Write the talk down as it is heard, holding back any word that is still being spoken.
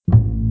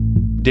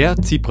Der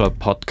CIPRA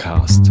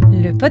Podcast.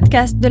 Le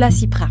podcast de la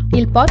CIPRA.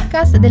 Il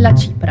podcast della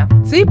CIPRA.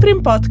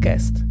 CIPRIM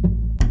Podcast.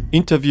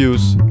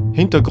 Interviews,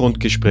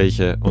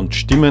 Hintergrundgespräche und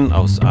Stimmen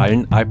aus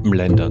allen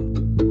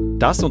Alpenländern.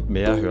 Das und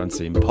mehr hören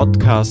Sie im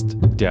Podcast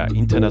der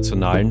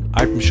Internationalen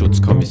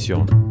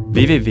Alpenschutzkommission.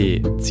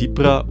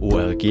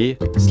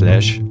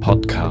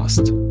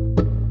 www.cipra.org/podcast.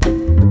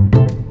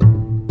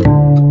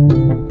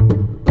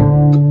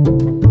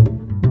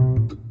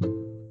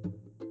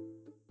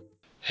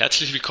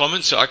 Herzlich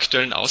willkommen zur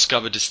aktuellen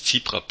Ausgabe des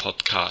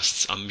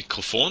CIPRA-Podcasts. Am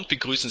Mikrofon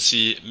begrüßen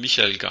Sie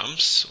Michael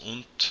Gams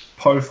und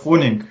Paul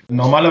Froning.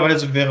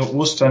 Normalerweise wäre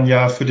Ostern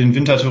ja für den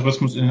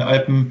Wintertourismus in den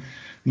Alpen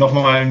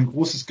nochmal ein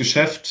großes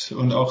Geschäft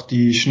und auch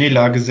die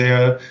Schneelage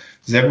sähe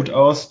sehr gut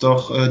aus.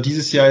 Doch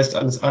dieses Jahr ist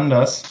alles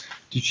anders.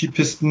 Die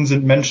Skipisten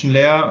sind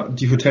menschenleer,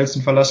 die Hotels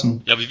sind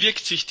verlassen. Ja, wie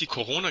wirkt sich die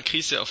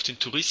Corona-Krise auf den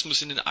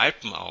Tourismus in den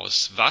Alpen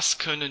aus? Was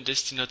können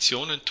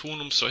Destinationen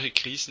tun, um solche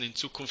Krisen in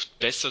Zukunft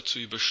besser zu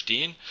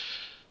überstehen?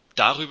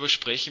 Darüber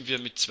sprechen wir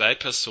mit zwei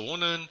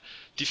Personen,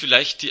 die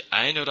vielleicht die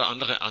eine oder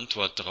andere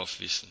Antwort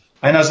darauf wissen.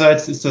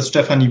 Einerseits ist das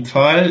Stefanie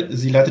Pfahl.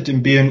 Sie leitet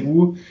im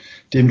BNU,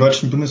 dem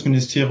Deutschen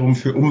Bundesministerium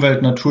für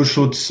Umwelt,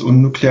 Naturschutz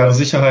und nukleare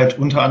Sicherheit,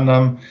 unter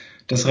anderem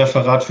das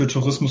Referat für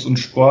Tourismus und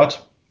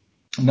Sport.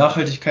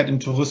 Nachhaltigkeit im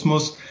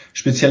Tourismus,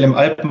 speziell im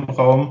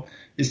Alpenraum,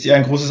 ist ihr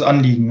ein großes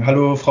Anliegen.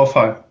 Hallo, Frau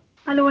Pfahl.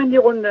 Hallo in die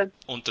Runde.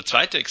 Und der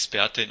zweite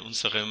Experte in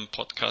unserem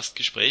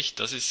Podcast-Gespräch,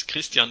 das ist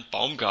Christian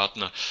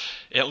Baumgartner.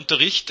 Er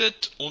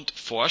unterrichtet und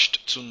forscht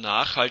zu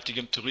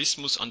nachhaltigem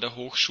Tourismus an der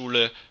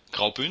Hochschule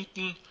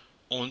Graubünden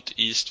und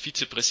ist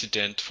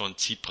Vizepräsident von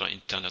CIPRA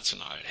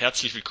International.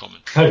 Herzlich willkommen.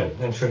 Hallo,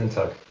 einen schönen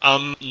Tag.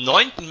 Am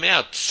 9.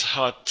 März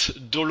hat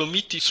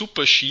Dolomiti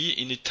Superski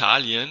in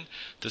Italien,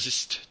 das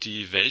ist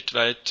die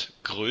weltweit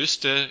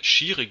größte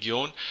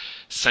Skiregion,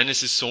 seine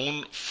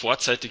Saison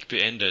vorzeitig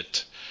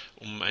beendet,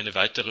 um eine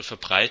weitere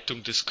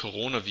Verbreitung des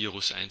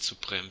Coronavirus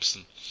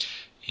einzubremsen.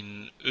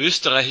 In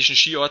österreichischen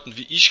Skiorten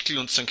wie Ischgl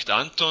und St.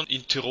 Anton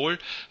in Tirol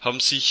haben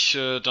sich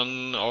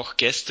dann auch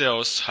Gäste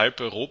aus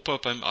halb Europa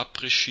beim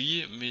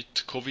Après-Ski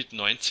mit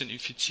Covid-19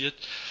 infiziert.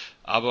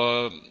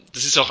 Aber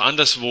das ist auch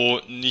anderswo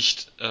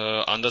nicht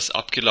anders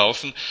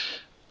abgelaufen.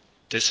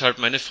 Deshalb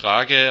meine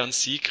Frage an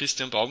Sie,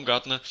 Christian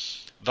Baumgartner.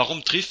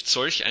 Warum trifft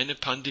solch eine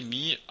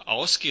Pandemie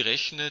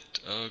ausgerechnet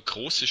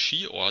große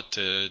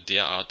Skiorte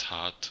derart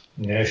hart?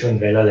 Ja,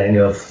 schon weil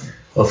alleine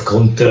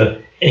aufgrund der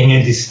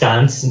engen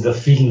Distanzen der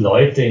vielen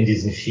Leute in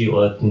diesen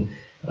Skiorten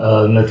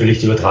natürlich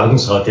die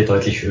Übertragungsrate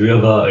deutlich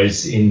höher war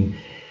als in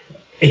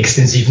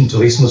extensiven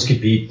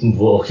Tourismusgebieten,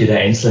 wo auch jeder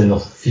Einzelne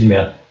noch viel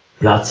mehr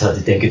Platz hat.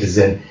 Ich denke, das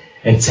ist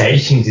ein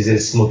Zeichen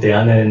dieses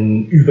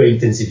modernen,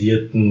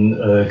 überintensivierten,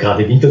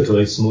 gerade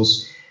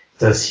Wintertourismus,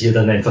 dass hier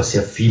dann einfach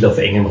sehr viel auf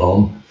engem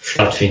Raum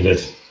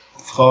stattfindet.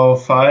 Frau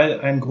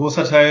Pfahl, ein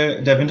großer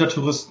Teil der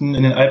Wintertouristen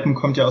in den Alpen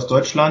kommt ja aus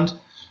Deutschland.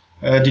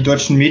 Die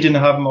deutschen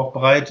Medien haben auch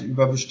breit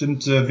über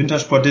bestimmte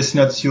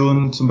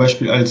Wintersportdestinationen, zum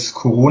Beispiel als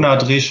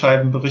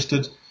Corona-Drehscheiben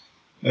berichtet.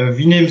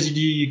 Wie nehmen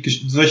Sie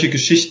solche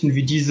Geschichten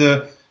wie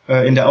diese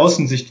in der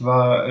Außensicht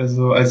wahr,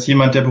 also als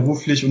jemand, der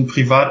beruflich und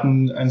privat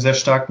einen sehr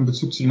starken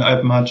Bezug zu den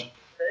Alpen hat?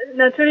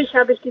 Natürlich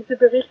habe ich diese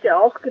Berichte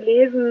auch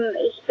gelesen.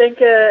 Ich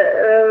denke,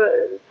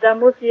 da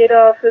muss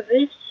jeder für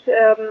sich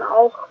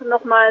auch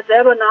nochmal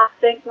selber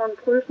nachdenken und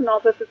prüfen,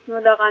 ob es jetzt nur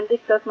daran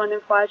liegt, dass man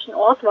im falschen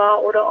Ort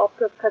war oder ob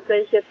das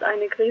tatsächlich jetzt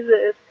eine Krise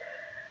ist,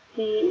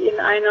 die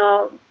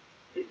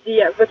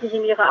wirklich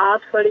in ihrer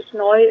Art völlig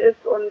neu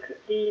ist und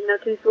die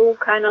natürlich so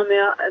keiner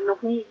mehr,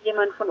 noch nie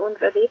jemand von uns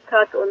erlebt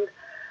hat. Und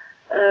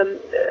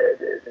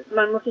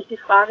man muss sich die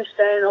Frage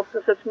stellen, ob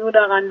das jetzt nur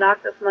daran lag,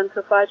 dass man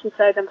zur falschen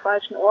Zeit am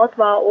falschen Ort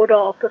war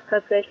oder ob das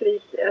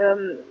tatsächlich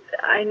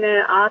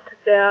eine Art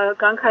der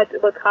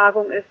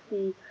Krankheitsübertragung ist,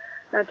 die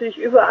natürlich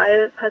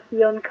überall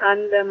passieren kann,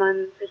 wenn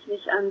man sich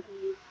nicht an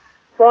die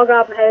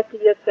Vorgaben hält, die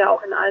jetzt ja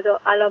auch in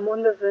aller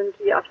Munde sind,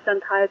 wie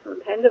Abstand halten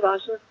und Hände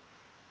waschen.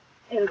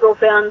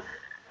 Insofern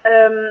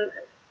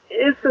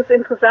ist es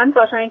interessant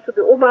wahrscheinlich zu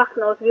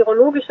beobachten aus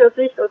virologischer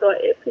Sicht oder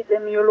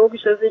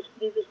epidemiologischer Sicht,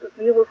 wie sich das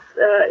Virus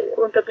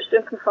unter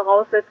bestimmten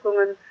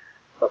Voraussetzungen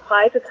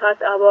verbreitet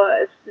hat,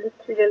 aber es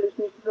liegt sicherlich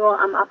nicht nur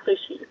am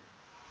Après-Ski.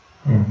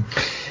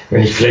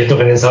 Wenn ich vielleicht noch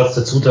einen Satz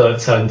dazu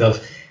sagen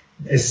darf,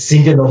 es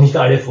sind ja noch nicht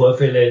alle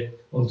Vorfälle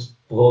und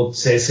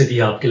Prozesse, die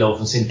hier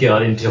abgelaufen sind,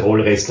 gerade in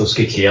Tirol restlos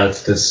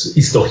geklärt. Das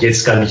ist doch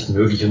jetzt gar nicht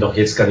möglich und auch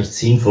jetzt gar nicht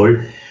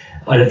sinnvoll.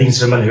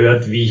 Allerdings, wenn man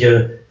hört, wie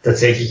hier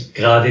tatsächlich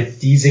gerade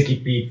diese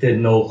Gebiete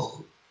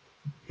noch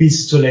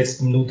bis zur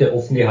letzten Minute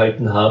offen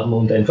gehalten haben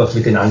und einfach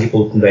mit den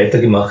Angeboten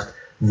weitergemacht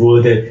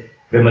wurde,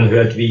 wenn man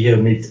hört, wie hier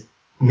mit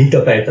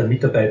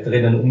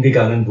Mitarbeiterinnen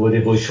umgegangen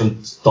wurde, wo es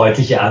schon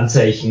deutliche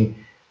Anzeichen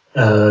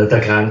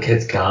der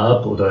Krankheit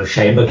gab oder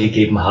scheinbar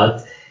gegeben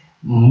hat,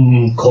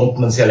 kommt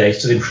man sehr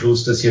leicht zu dem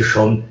Schluss, dass hier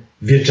schon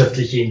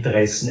wirtschaftliche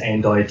Interessen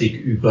eindeutig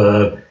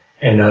über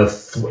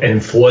einem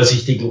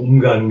vorsichtigen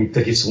Umgang mit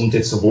der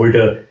Gesundheit sowohl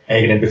der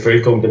eigenen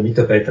Bevölkerung, der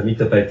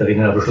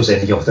Mitarbeiterinnen, aber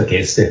schlussendlich auch der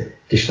Gäste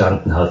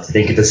gestanden hat. Ich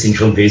denke, das sind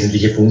schon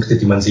wesentliche Punkte,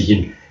 die man sich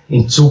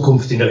in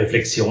Zukunft in der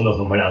Reflexion auch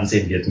nochmal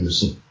ansehen wird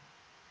müssen.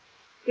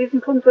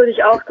 diesen Punkt würde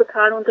ich auch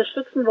total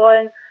unterstützen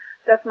wollen,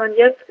 dass man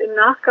jetzt im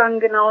Nachgang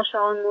genau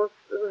schauen muss,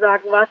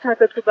 sagen, was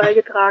hat dazu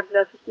beigetragen,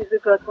 dass sich die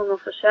Situation noch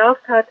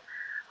verschärft hat,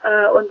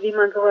 und wie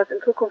man sowas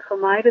in Zukunft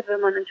vermeidet,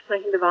 wenn man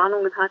entsprechende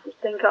Warnungen hat. Ich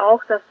denke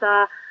auch, dass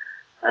da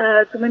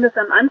zumindest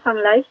am Anfang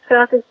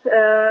leichtfertig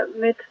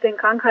mit den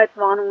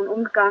Krankheitswarnungen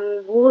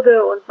umgegangen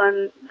wurde und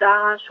man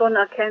da schon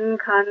erkennen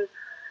kann,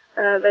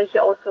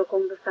 welche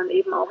Auswirkungen das dann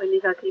eben auch in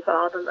negativer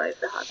Art und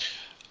Weise hat.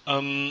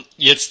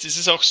 Jetzt ist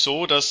es auch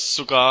so, dass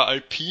sogar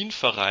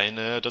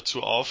Alpinvereine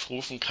dazu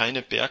aufrufen,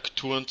 keine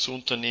Bergtouren zu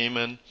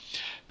unternehmen.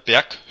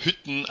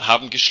 Berghütten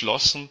haben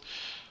geschlossen.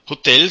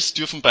 Hotels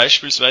dürfen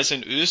beispielsweise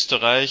in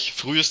Österreich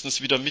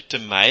frühestens wieder Mitte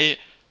Mai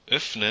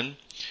öffnen,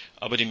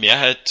 aber die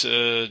Mehrheit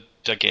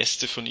der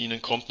Gäste von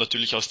ihnen kommt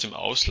natürlich aus dem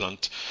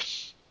Ausland.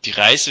 Die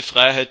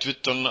Reisefreiheit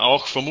wird dann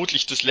auch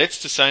vermutlich das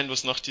Letzte sein,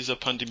 was nach dieser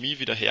Pandemie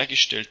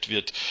wiederhergestellt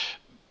wird.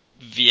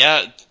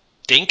 Wer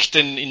denkt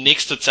denn in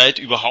nächster Zeit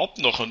überhaupt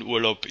noch an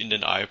Urlaub in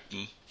den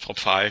Alpen, Frau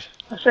Pfahl?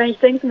 Wahrscheinlich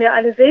denken wir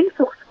alle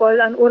sehnsuchtsvoll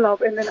an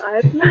Urlaub in den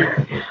Alpen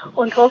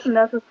und hoffen,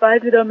 dass es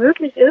bald wieder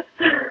möglich ist.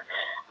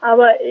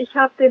 Aber ich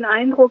habe den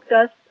Eindruck,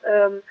 dass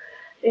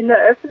in der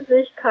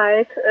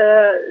Öffentlichkeit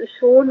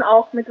schon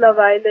auch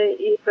mittlerweile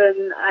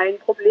eben ein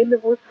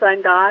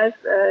Problembewusstsein da ist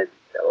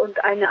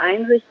und eine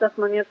Einsicht, dass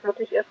man jetzt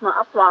wirklich erstmal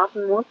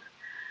abwarten muss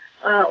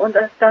und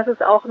dass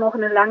es auch noch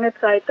eine lange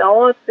Zeit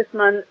dauert, bis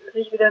man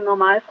sich wieder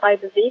normal frei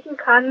bewegen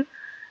kann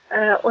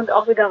und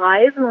auch wieder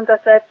reisen und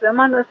dass selbst wenn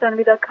man es dann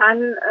wieder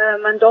kann,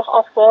 man doch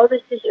auch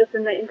vorsichtig ist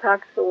in der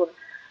Interaktion.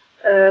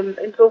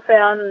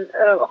 Insofern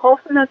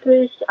hoffen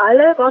natürlich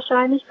alle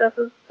wahrscheinlich, dass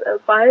es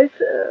bald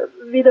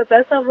wieder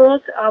besser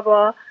wird,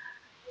 aber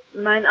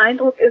mein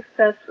Eindruck ist,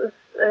 dass es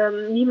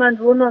niemand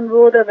wundern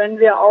würde, wenn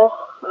wir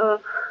auch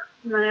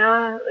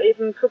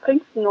eben zu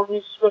Pfingsten noch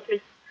nicht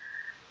wirklich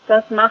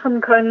das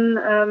machen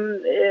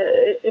können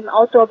im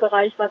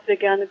Outdoor-Bereich, was wir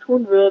gerne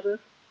tun würden.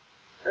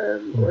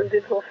 Und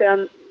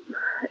insofern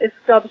ist,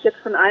 glaube ich, jetzt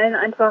von allen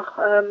einfach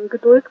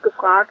Geduld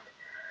gefragt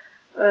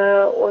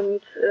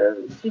und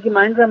die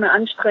gemeinsame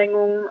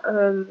Anstrengung,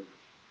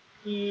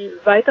 die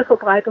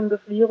Weiterverbreitung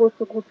des Virus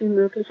so gut wie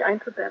möglich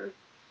einzudämmen.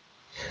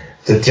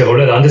 Der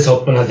Tiroler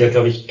Landeshauptmann hat ja,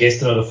 glaube ich,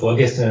 gestern oder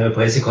vorgestern in einer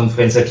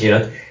Pressekonferenz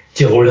erklärt,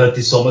 Tirol hat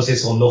die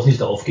Sommersaison noch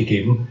nicht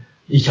aufgegeben.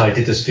 Ich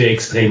halte das für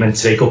extremen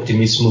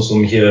Zweckoptimismus,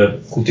 um hier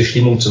gute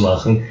Stimmung zu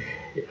machen.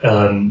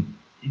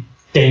 Ich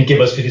denke,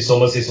 was für die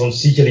Sommersaison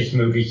sicherlich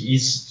möglich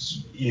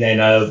ist, in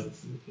einer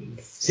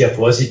sehr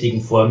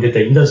vorsichtigen Form wird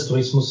der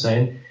Inlandstourismus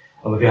sein.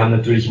 Aber wir haben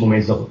natürlich im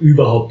Moment noch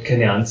überhaupt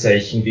keine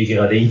Anzeichen, wie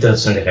gerade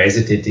internationale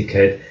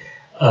Reisetätigkeit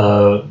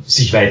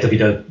sich weiter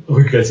wieder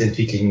rückwärts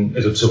entwickeln,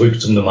 also zurück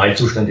zum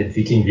Normalzustand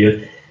entwickeln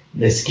wird.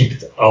 Es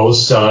gibt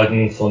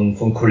Aussagen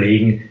von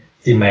Kollegen,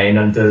 die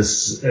meinen,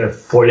 dass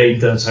volle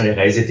internationale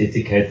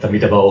Reisetätigkeit,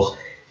 damit aber auch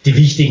die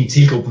wichtigen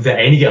Zielgruppen für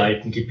einige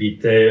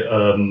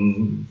Alpengebiete,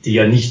 die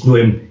ja nicht nur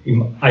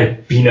im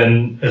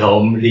alpinen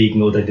Raum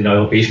liegen oder in den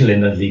europäischen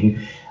Ländern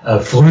liegen,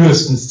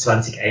 frühestens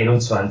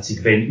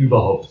 2021, wenn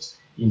überhaupt,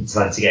 in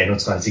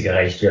 2021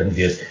 erreicht werden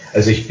wird.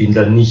 Also ich bin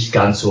da nicht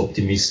ganz so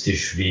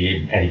optimistisch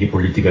wie einige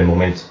Politiker im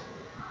Moment.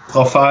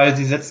 Frau Pfahl,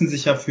 Sie setzen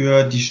sich ja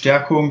für die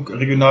Stärkung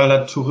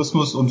regionaler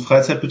Tourismus- und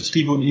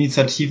Freizeitbetriebe und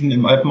Initiativen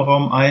im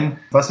Alpenraum ein.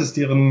 Was ist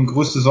Ihre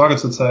größte Sorge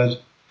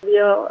zurzeit?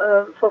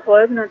 Wir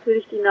verfolgen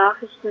natürlich die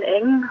Nachrichten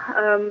eng,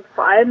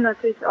 vor allem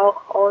natürlich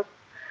auch aus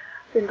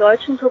den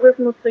deutschen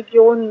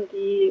Tourismusregionen,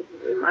 die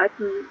im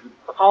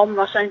Alpenraum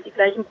wahrscheinlich die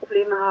gleichen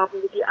Probleme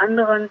haben wie die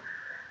anderen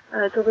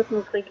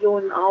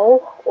Tourismusregionen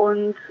auch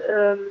und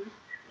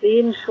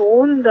sehen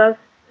schon, dass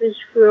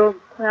sich für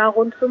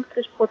rund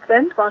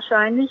 50%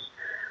 wahrscheinlich,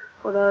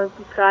 oder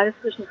die Zahl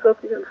ist zwischen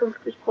 40 und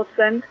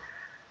 50%,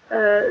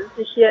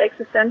 sich hier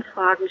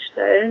Existenzfragen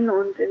stellen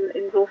und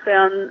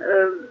insofern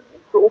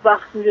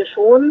beobachten wir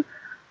schon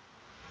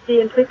die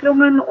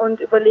Entwicklungen und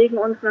überlegen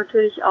uns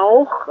natürlich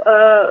auch,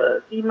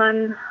 wie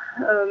man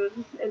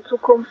in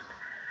Zukunft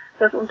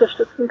das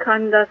unterstützen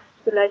kann, dass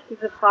vielleicht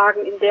diese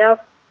Fragen in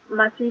der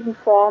massiven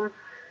Form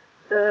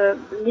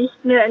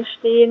nicht mehr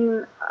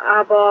entstehen,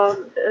 aber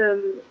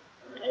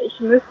ich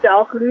müsste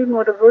auch lügen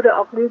oder würde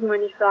auch lügen,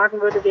 wenn ich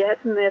sagen würde, wir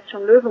hätten jetzt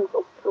schon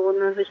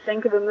Lösungsoptionen. Also ich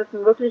denke, wir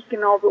müssen wirklich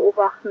genau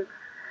beobachten,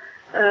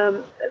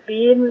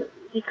 wen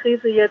die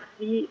Krise jetzt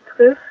wie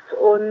trifft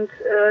und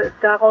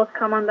daraus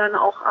kann man dann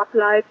auch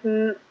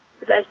ableiten,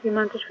 vielleicht wie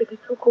man sich für die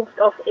Zukunft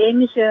auf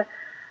ähnliche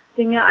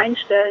Dinge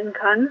einstellen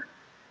kann.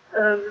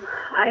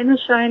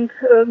 Eines scheint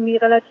irgendwie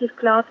relativ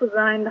klar zu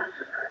sein, dass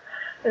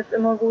es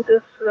immer gut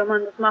ist, wenn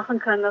man das machen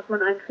kann, dass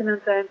man einen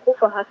finanziellen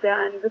Puffer hat, der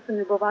einen ein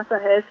bisschen über Wasser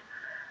hält,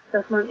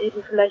 dass man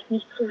eben vielleicht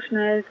nicht zu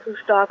schnell, zu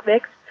stark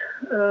wächst,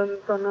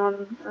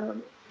 sondern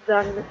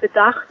mit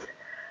Bedacht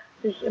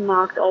sich im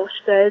Markt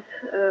aufstellt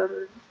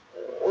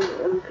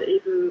und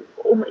eben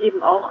um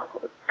eben auch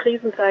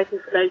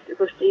Krisenzeiten vielleicht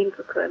überstehen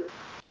zu können.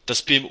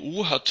 Das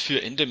BMU hat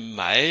für Ende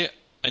Mai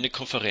eine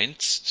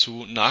Konferenz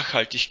zu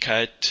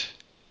Nachhaltigkeit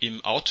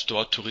im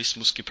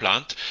Outdoor-Tourismus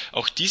geplant.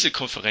 Auch diese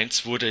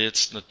Konferenz wurde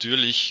jetzt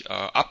natürlich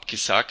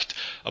abgesagt,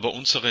 aber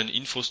unseren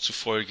Infos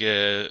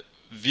zufolge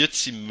wird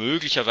sie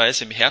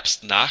möglicherweise im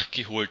Herbst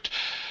nachgeholt.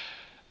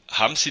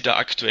 Haben Sie da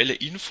aktuelle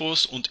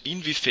Infos und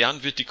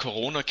inwiefern wird die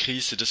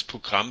Corona-Krise das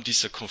Programm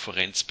dieser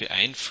Konferenz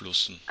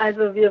beeinflussen?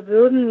 Also wir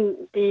würden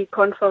die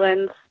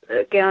Konferenz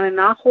gerne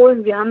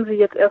nachholen. Wir haben sie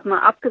jetzt erstmal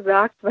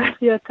abgesagt, weil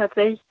wir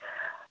tatsächlich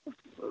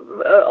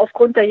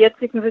aufgrund der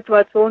jetzigen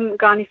Situation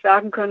gar nicht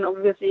sagen können,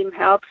 ob wir sie im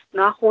Herbst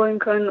nachholen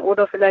können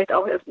oder vielleicht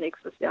auch erst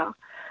nächstes Jahr.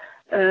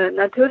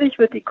 Natürlich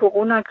wird die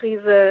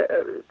Corona-Krise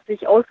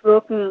sich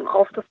auswirken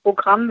auf das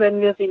Programm, wenn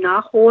wir sie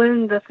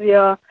nachholen, dass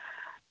wir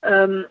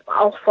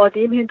auch vor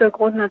dem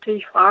Hintergrund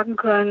natürlich fragen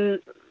können,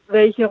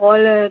 welche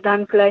Rolle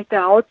dann vielleicht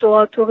der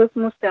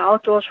Outdoor-Tourismus, der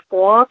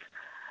Outdoor-Sport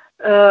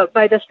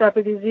bei der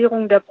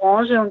Stabilisierung der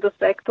Branche und des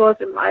Sektors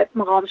im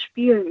Alpenraum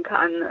spielen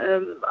kann.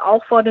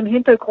 Auch vor dem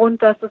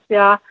Hintergrund, dass es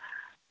ja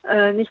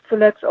nicht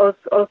zuletzt aus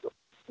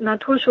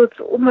Naturschutz,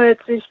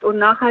 Umweltsicht und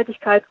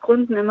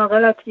Nachhaltigkeitsgründen immer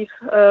relativ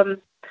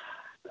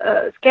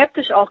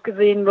skeptisch auch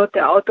gesehen wird,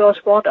 der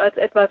Outdoor-Sport als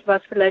etwas,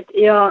 was vielleicht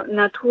eher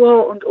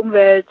Natur und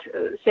Umwelt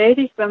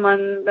schädigt, wenn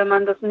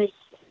man das nicht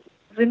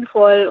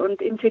sinnvoll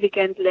und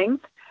intelligent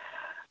lenkt.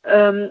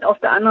 Auf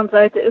der anderen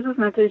Seite ist es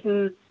natürlich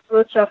ein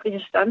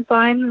wirtschaftliches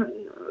Standbein,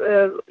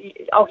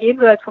 auch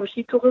jenseits vom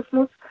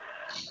Skitourismus,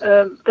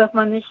 dass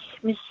man nicht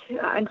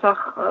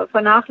einfach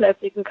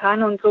vernachlässigen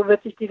kann. Und so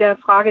wird sich die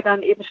Frage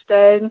dann eben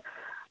stellen,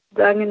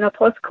 sagen in der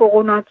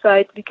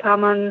Post-Corona-Zeit, wie kann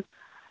man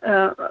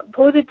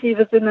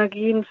positive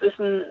Synergien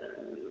zwischen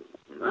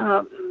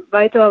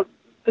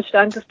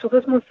Weiterbestand des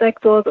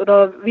Tourismussektors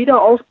oder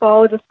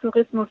Wiederaufbau des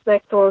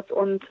Tourismussektors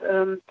und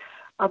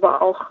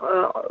aber auch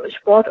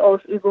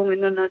Sportausübung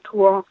in der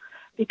Natur,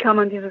 wie kann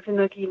man diese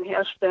Synergien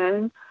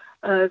herstellen,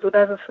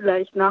 sodass es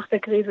vielleicht nach der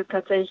Krise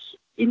tatsächlich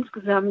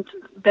insgesamt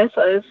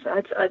besser ist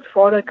als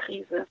vor der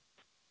Krise.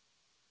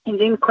 In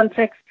dem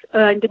Kontext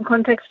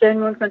stellen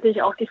wir uns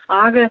natürlich auch die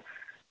Frage,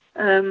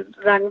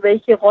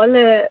 welche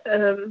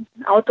Rolle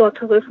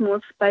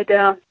Outdoor-Tourismus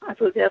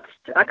also jetzt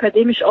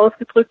akademisch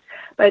ausgedrückt,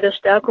 bei der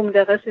Stärkung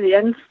der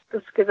Resilienz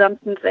des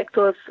gesamten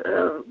Sektors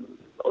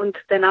und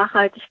der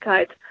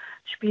Nachhaltigkeit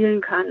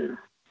spielen kann.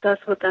 Das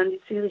wird dann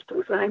die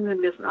Zielrichtung sein,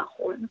 wenn wir es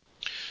nachholen.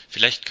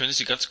 Vielleicht können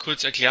Sie ganz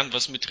kurz erklären,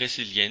 was mit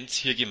Resilienz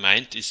hier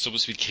gemeint ist.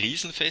 Sowas wie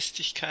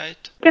Krisenfestigkeit?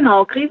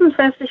 Genau,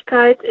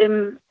 Krisenfestigkeit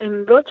im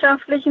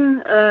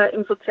wirtschaftlichen,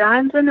 im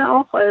sozialen Sinne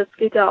auch. Es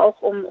geht ja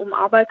auch um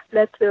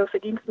Arbeitsplätze,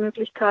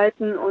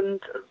 Verdienstmöglichkeiten und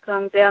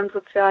sozusagen deren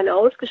soziale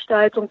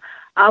Ausgestaltung.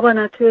 Aber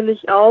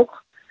natürlich auch,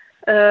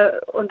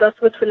 und das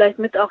wird vielleicht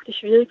mit auch die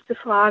schwierigste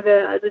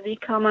Frage, also wie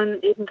kann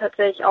man eben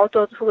tatsächlich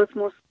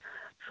Outdoor-Tourismus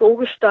so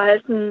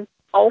gestalten,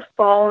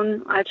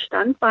 aufbauen, als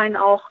Standbein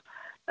auch,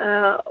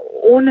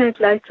 ohne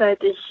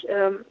gleichzeitig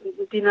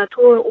die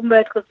Natur- und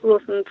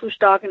Umweltressourcen zu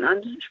stark in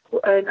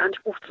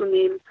Anspruch zu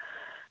nehmen.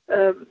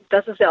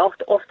 Das ist ja auch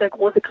oft der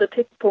große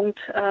Kritikpunkt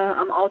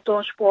am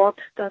Outdoor-Sport,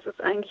 dass es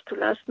eigentlich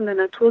zulasten der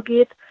Natur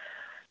geht.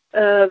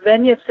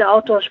 Wenn jetzt der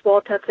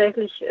Outdoor-Sport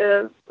tatsächlich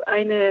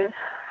eine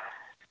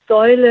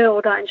Säule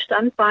oder ein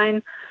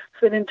Standbein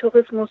für den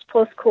Tourismus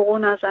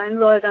post-Corona sein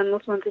soll, dann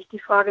muss man sich die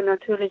Frage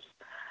natürlich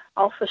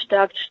auch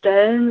verstärkt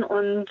stellen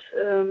und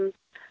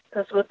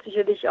das wird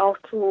sicherlich auch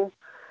zu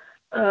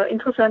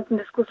interessanten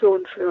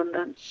Diskussionen führen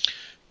dann.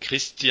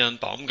 Christian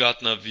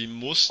Baumgartner, wie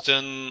muss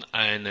denn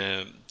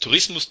eine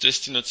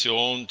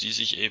Tourismusdestination, die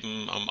sich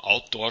eben am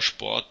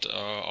Outdoor-Sport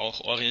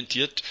auch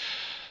orientiert,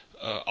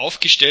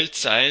 aufgestellt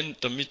sein,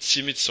 damit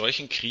sie mit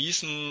solchen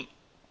Krisen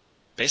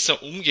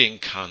besser umgehen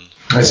kann?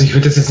 Also ich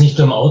würde das jetzt nicht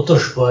nur am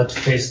Outdoor-Sport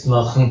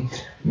festmachen.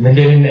 Wenn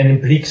wir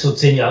einen Blick so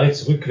 10 Jahre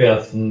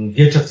zurückwerfen,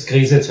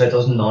 Wirtschaftskrise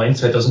 2009,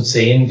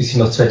 2010 bis hin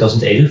nach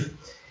 2011,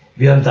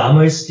 wir haben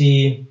damals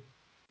die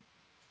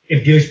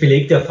empirisch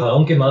belegte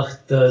Erfahrung gemacht,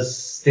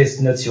 dass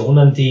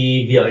Destinationen,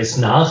 die wir als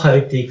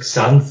nachhaltig,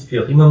 sanft, wie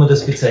auch immer man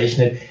das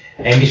bezeichnet,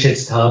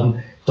 eingeschätzt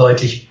haben,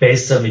 deutlich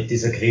besser mit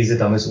dieser Krise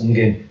damals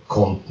umgehen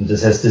konnten.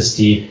 Das heißt, dass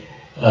die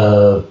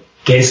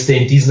Gäste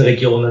in diesen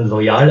Regionen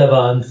loyaler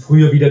waren,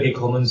 früher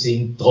wiedergekommen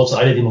sind, trotz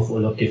alledem auf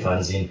Urlaub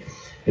gefahren sind.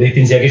 Also ich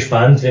bin sehr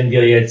gespannt, wenn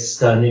wir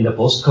jetzt dann in der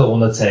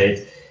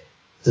Post-Corona-Zeit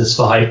das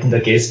Verhalten der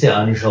Gäste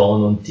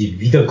anschauen und die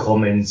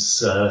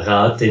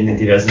Wiederkommensrate in den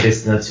diversen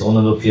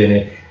Destinationen, ob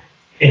wir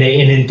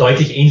einen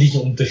deutlich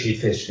ähnlichen Unterschied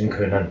feststellen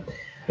können.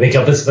 Aber ich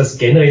glaube, was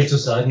generell zu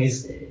sagen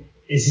ist,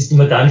 es ist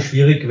immer dann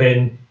schwierig,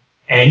 wenn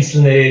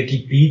einzelne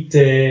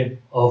Gebiete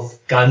auf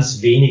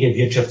ganz wenige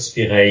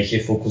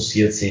Wirtschaftsbereiche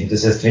fokussiert sind.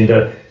 Das heißt, wenn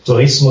der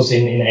Tourismus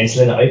in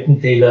einzelnen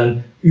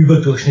Alpentälern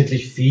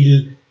überdurchschnittlich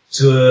viel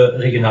zur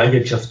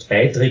Regionalwirtschaft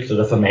beiträgt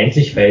oder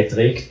vermeintlich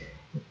beiträgt,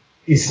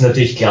 ist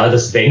natürlich klar,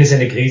 dass wenn es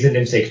eine Krise in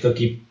dem Sektor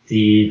gibt,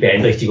 die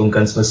Beeinträchtigung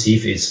ganz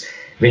massiv ist.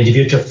 Wenn die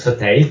Wirtschaft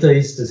verteilter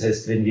ist, das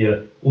heißt, wenn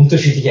wir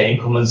unterschiedliche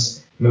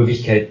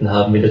Einkommensmöglichkeiten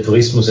haben, wenn der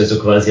Tourismus also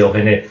quasi auch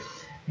eine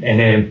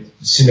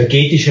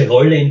synergetische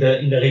Rolle in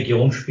der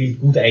Region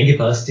spielt, gut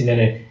eingepasst in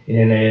eine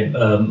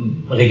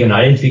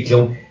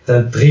Regionalentwicklung,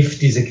 dann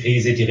trifft diese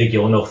Krise die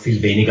Region auch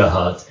viel weniger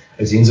hart.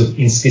 Also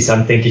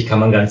insgesamt, denke ich, kann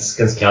man ganz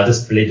klar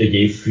das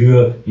Plädoyer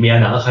für mehr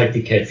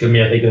Nachhaltigkeit, für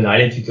mehr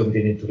Regionalentwicklung,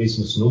 die den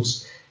Tourismus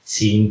nutzt,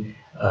 ziehen.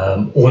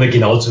 ohne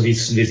genau zu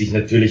wissen, wie sich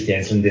natürlich die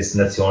einzelnen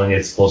Destinationen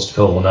jetzt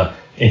post-Corona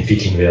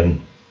entwickeln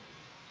werden.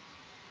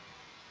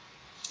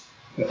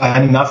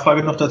 Eine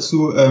Nachfrage noch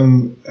dazu.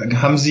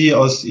 Haben Sie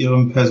aus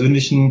Ihrem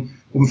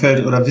persönlichen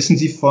Umfeld oder wissen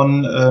Sie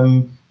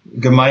von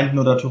Gemeinden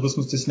oder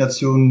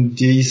Tourismusdestinationen,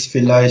 die es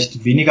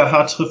vielleicht weniger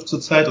hart trifft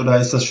zurzeit, oder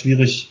ist das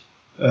schwierig,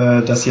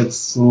 das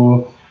jetzt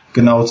so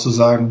genau zu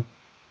sagen?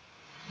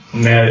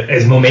 Naja,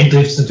 also im Moment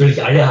trifft es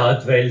natürlich alle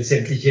hart, weil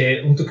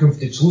sämtliche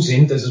Unterkünfte zu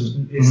sind. Also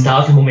es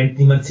darf im Moment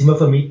niemand Zimmer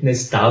vermieten,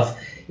 es darf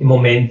im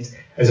Moment,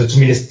 also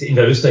zumindest in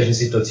der österreichischen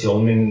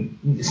Situation,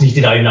 ist nicht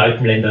in allen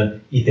Alpenländern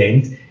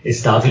ident,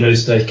 es darf in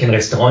Österreich kein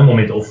Restaurant im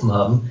Moment offen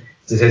haben.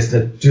 Das heißt,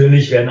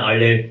 natürlich werden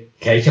alle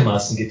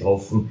gleichermaßen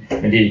getroffen.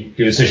 Die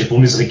österreichische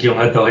Bundesregierung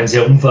hat auch ein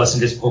sehr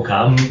umfassendes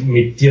Programm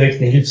mit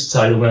direkten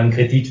Hilfszahlungen,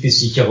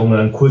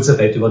 Kreditbesicherungen,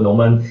 Kurzarbeit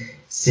übernommen,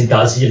 sind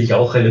da sicherlich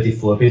auch relativ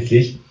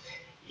vorbildlich.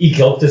 Ich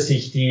glaube,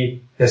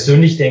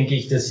 persönlich denke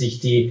ich, dass sich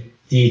die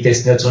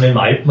Destinationen im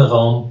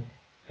Alpenraum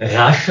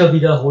rascher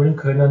wiederholen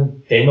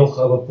können, dennoch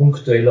aber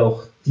punktuell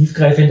auch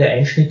tiefgreifende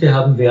Einschnitte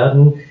haben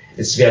werden.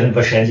 Es werden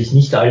wahrscheinlich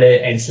nicht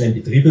alle einzelnen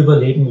Betriebe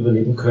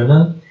überleben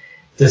können.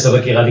 Das aber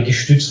gerade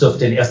gestützt auf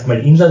den erstmal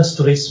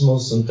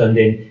Inlandstourismus und dann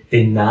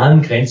den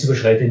nahen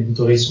grenzüberschreitenden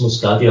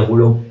Tourismus, da die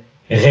Erholung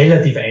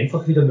relativ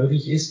einfach wieder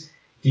möglich ist.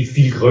 Die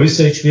viel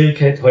größere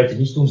Schwierigkeit, heute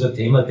nicht unser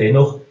Thema,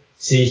 dennoch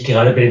sehe ich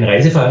gerade bei den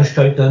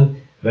Reiseveranstaltern,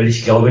 weil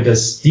ich glaube,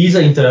 dass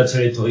dieser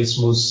internationale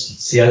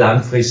Tourismus sehr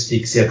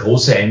langfristig sehr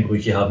große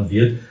Einbrüche haben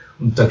wird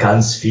und da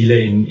ganz viele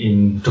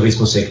im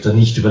Tourismussektor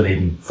nicht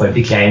überleben. Vor allem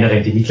die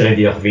kleineren, die mittleren,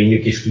 die auch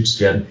weniger gestützt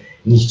werden,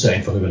 nicht so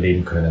einfach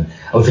überleben können.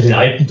 Aber für den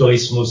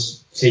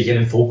Alpentourismus sehe ich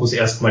einen Fokus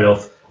erstmal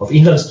auf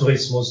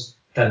Inlandstourismus,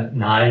 dann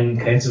nahen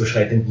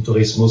grenzüberschreitenden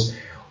Tourismus.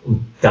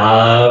 Und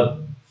da,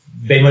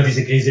 wenn man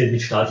diese Krise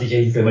mit staatlicher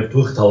Hilfe einmal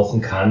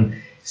durchtauchen kann,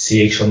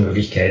 sehe ich schon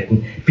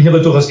Möglichkeiten. Bin aber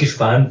durchaus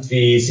gespannt,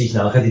 wie sich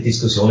nachher die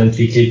Diskussion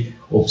entwickelt,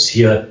 ob es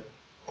hier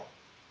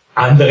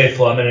andere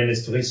Formen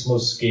eines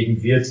Tourismus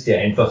geben wird, der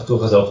einfach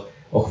durchaus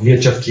auch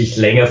wirtschaftlich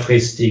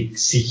längerfristig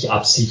sich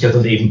absichert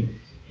und eben,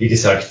 wie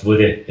gesagt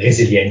wurde,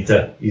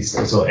 resilienter ist,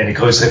 also eine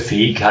größere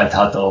Fähigkeit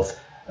hat, auf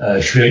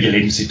schwierige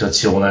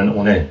Lebenssituationen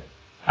ohne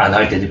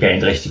anhaltende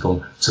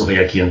Beeinträchtigung zu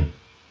reagieren.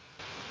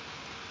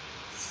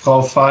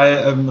 Frau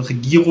Fahl,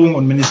 Regierung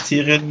und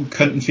Ministerien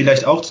könnten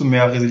vielleicht auch zu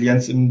mehr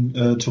Resilienz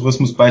im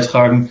Tourismus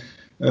beitragen.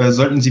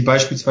 Sollten sie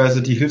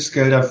beispielsweise die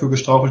Hilfsgelder für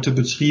gestrauchelte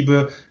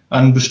Betriebe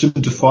an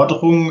bestimmte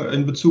Forderungen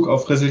in Bezug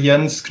auf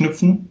Resilienz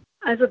knüpfen?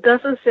 Also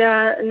das ist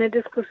ja eine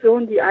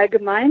Diskussion, die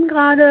allgemein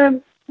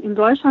gerade in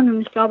Deutschland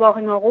und ich glaube auch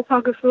in Europa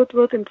geführt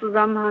wird im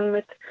Zusammenhang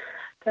mit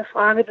der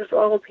Frage des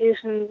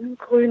europäischen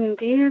Grünen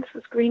Deals,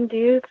 des Green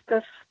Deals,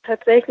 dass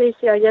tatsächlich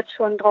ja jetzt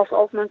schon darauf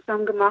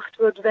aufmerksam gemacht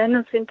wird, wenn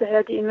es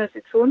hinterher die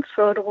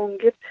Investitionsförderung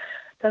gibt,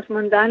 dass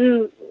man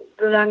dann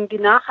sozusagen die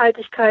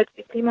Nachhaltigkeit,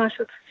 die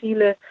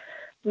Klimaschutzziele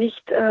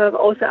nicht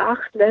außer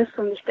Acht lässt.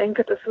 Und ich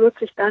denke, das wird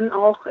sich dann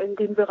auch in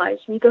dem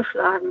Bereich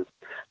niederschlagen,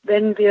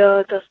 wenn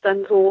wir das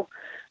dann so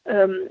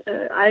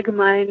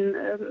allgemein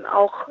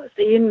auch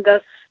sehen,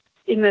 dass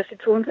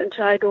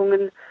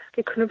Investitionsentscheidungen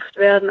geknüpft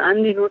werden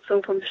an die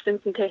Nutzung von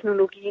bestimmten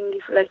Technologien,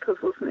 die vielleicht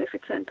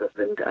ressourceneffizienter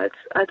sind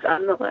als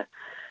andere.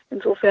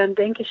 Insofern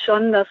denke ich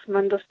schon, dass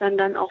man das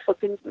dann auch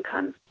verbinden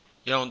kann.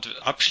 Ja, und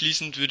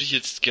abschließend würde ich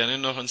jetzt gerne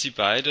noch an Sie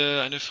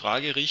beide eine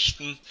Frage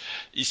richten.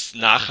 Ist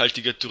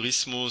nachhaltiger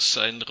Tourismus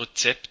ein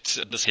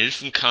Rezept, das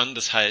helfen kann?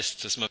 Das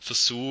heißt, dass man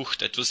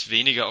versucht, etwas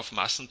weniger auf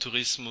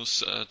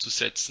Massentourismus zu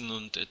setzen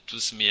und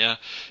etwas mehr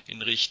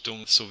in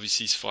Richtung, so wie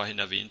Sie es vorhin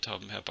erwähnt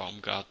haben, Herr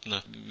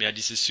Baumgartner, mehr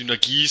diese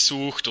Synergie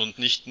sucht und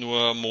nicht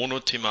nur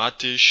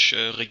monothematisch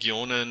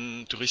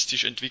Regionen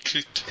touristisch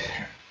entwickelt?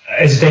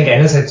 Also ich denke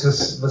einerseits,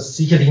 was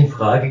sicherlich in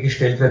Frage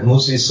gestellt werden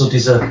muss, ist so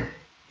dieser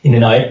in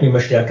den Alpen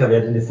immer stärker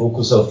werdende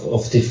Fokus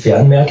auf die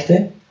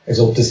Fernmärkte.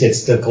 Also ob das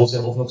jetzt der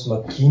große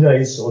Hoffnungsmarkt China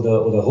ist oder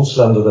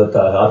Russland oder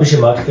der arabische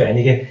Markt für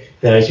einige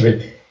Bereiche,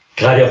 weil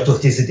gerade auch durch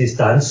diese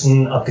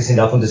Distanzen, abgesehen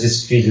davon, dass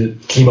es viel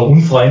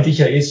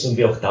klimaunfreundlicher ist und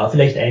wir auch da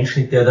vielleicht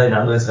Einschnitte oder ein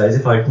anderes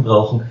Reiseverhalten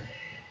brauchen,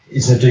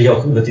 ist natürlich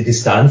auch über die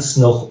Distanz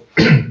noch,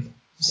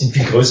 sind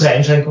viel größere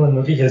Einschränkungen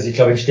möglich. Also ich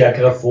glaube, ein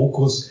stärkerer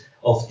Fokus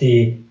auf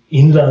die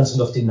Inlands-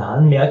 und auf die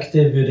nahen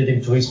Märkte würde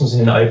dem Tourismus in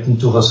den Alpen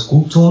durchaus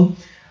gut tun.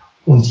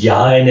 Und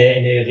ja, eine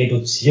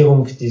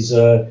Reduzierung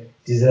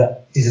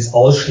dieses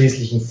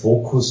ausschließlichen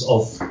Fokus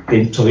auf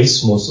den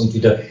Tourismus und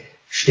wieder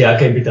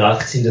stärker in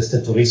Betracht ziehen, dass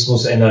der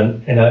Tourismus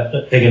einer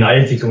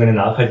Regionalentwicklung, einer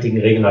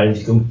nachhaltigen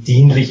Regionalentwicklung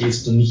dienlich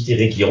ist und nicht die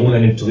Region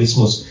einem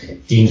Tourismus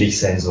dienlich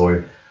sein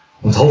soll.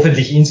 Und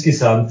hoffentlich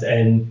insgesamt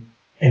ein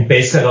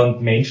besserer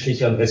und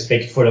menschlicher und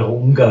respektvollerer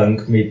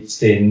Umgang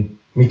mit den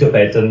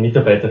Mitarbeitern und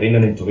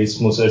Mitarbeiterinnen im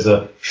Tourismus,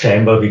 also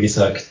scheinbar, wie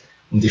gesagt,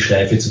 um die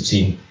Schleife zu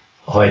ziehen,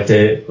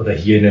 heute oder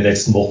hier in den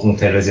letzten Wochen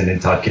teilweise in den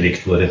Tag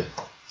gelegt wurde.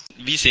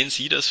 Wie sehen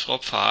Sie das, Frau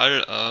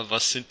Pfahl?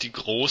 Was sind die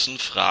großen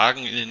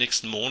Fragen in den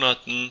nächsten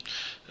Monaten,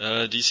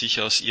 die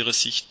sich aus Ihrer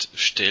Sicht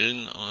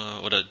stellen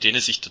oder denen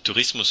sich der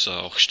Tourismus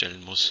auch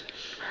stellen muss?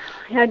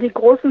 Ja, die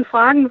großen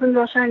Fragen sind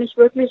wahrscheinlich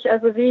wirklich,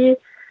 also wie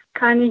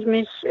kann ich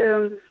mich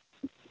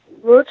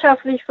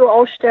wirtschaftlich so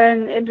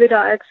aufstellen,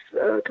 entweder als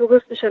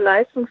touristische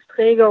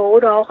Leistungsträger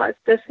oder auch als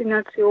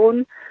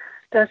Destination,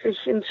 dass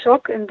ich einen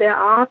Schock in der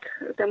Art,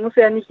 der muss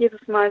ja nicht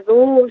jedes Mal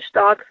so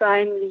stark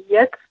sein wie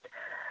jetzt,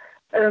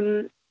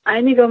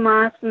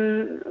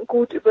 einigermaßen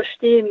gut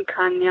überstehen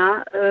kann,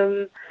 ja.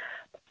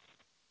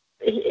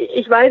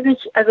 Ich weiß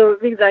nicht, also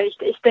wie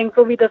gesagt, ich denke,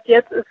 so wie das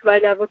jetzt ist,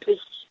 weil ja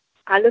wirklich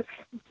alles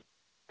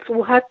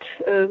zu hat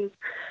und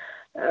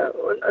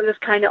es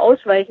keine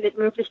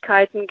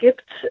Ausweichmöglichkeiten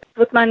gibt,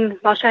 wird man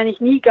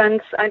wahrscheinlich nie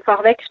ganz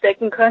einfach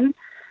wegstecken können.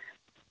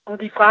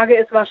 Und die Frage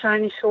ist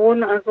wahrscheinlich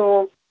schon,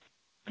 also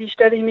wie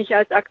stelle ich mich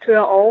als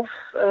Akteur auf,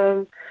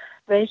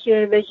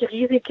 welche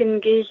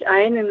Risiken gehe ich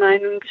ein in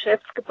meinem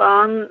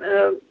Geschäftsgebaren,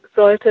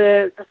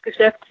 sollte das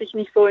Geschäft sich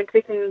nicht so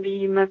entwickeln,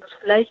 wie man es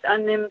vielleicht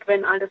annimmt,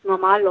 wenn alles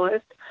normal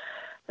läuft.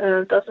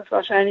 Das ist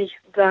wahrscheinlich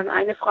sozusagen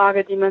eine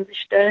Frage, die man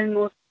sich stellen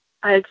muss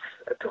als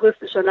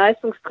touristischer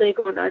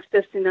Leistungsträger und als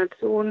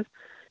Destination.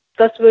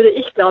 Das würde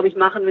ich, glaube ich,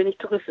 machen, wenn ich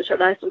touristischer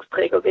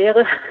Leistungsträger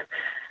wäre.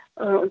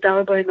 Und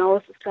darüber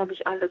hinaus ist, glaube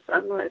ich, alles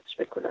andere als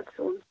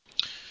Spekulation.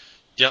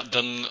 Ja,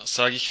 dann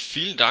sage ich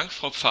vielen Dank,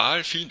 Frau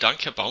Pfahl, vielen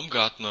Dank, Herr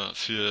Baumgartner,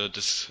 für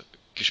das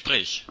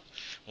Gespräch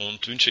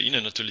und wünsche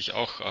Ihnen natürlich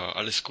auch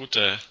alles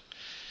Gute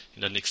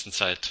in der nächsten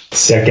Zeit.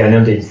 Sehr gerne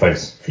und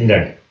ebenfalls. Vielen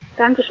Dank.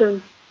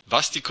 Dankeschön.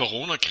 Was die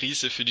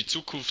Corona-Krise für die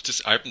Zukunft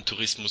des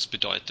Alpentourismus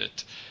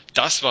bedeutet,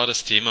 das war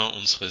das Thema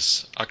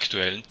unseres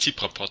aktuellen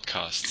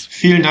CIPRA-Podcasts.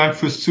 Vielen Dank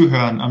fürs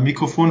Zuhören. Am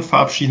Mikrofon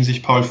verabschieden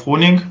sich Paul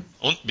Froning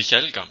und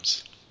Michael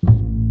Gams.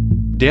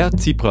 Der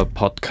CIPRA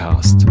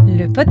Podcast.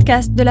 Le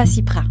podcast de la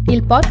CIPRA.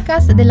 Il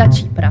podcast della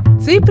CIPRA.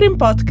 CIPRIM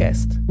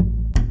Podcast.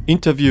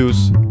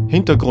 Interviews,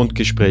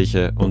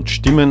 Hintergrundgespräche und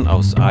Stimmen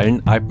aus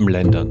allen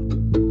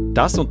Alpenländern.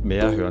 Das und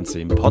mehr hören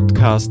Sie im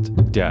Podcast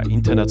der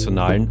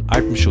Internationalen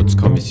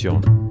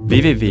Alpenschutzkommission.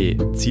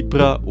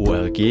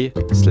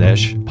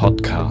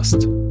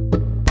 www.cipra.org/podcast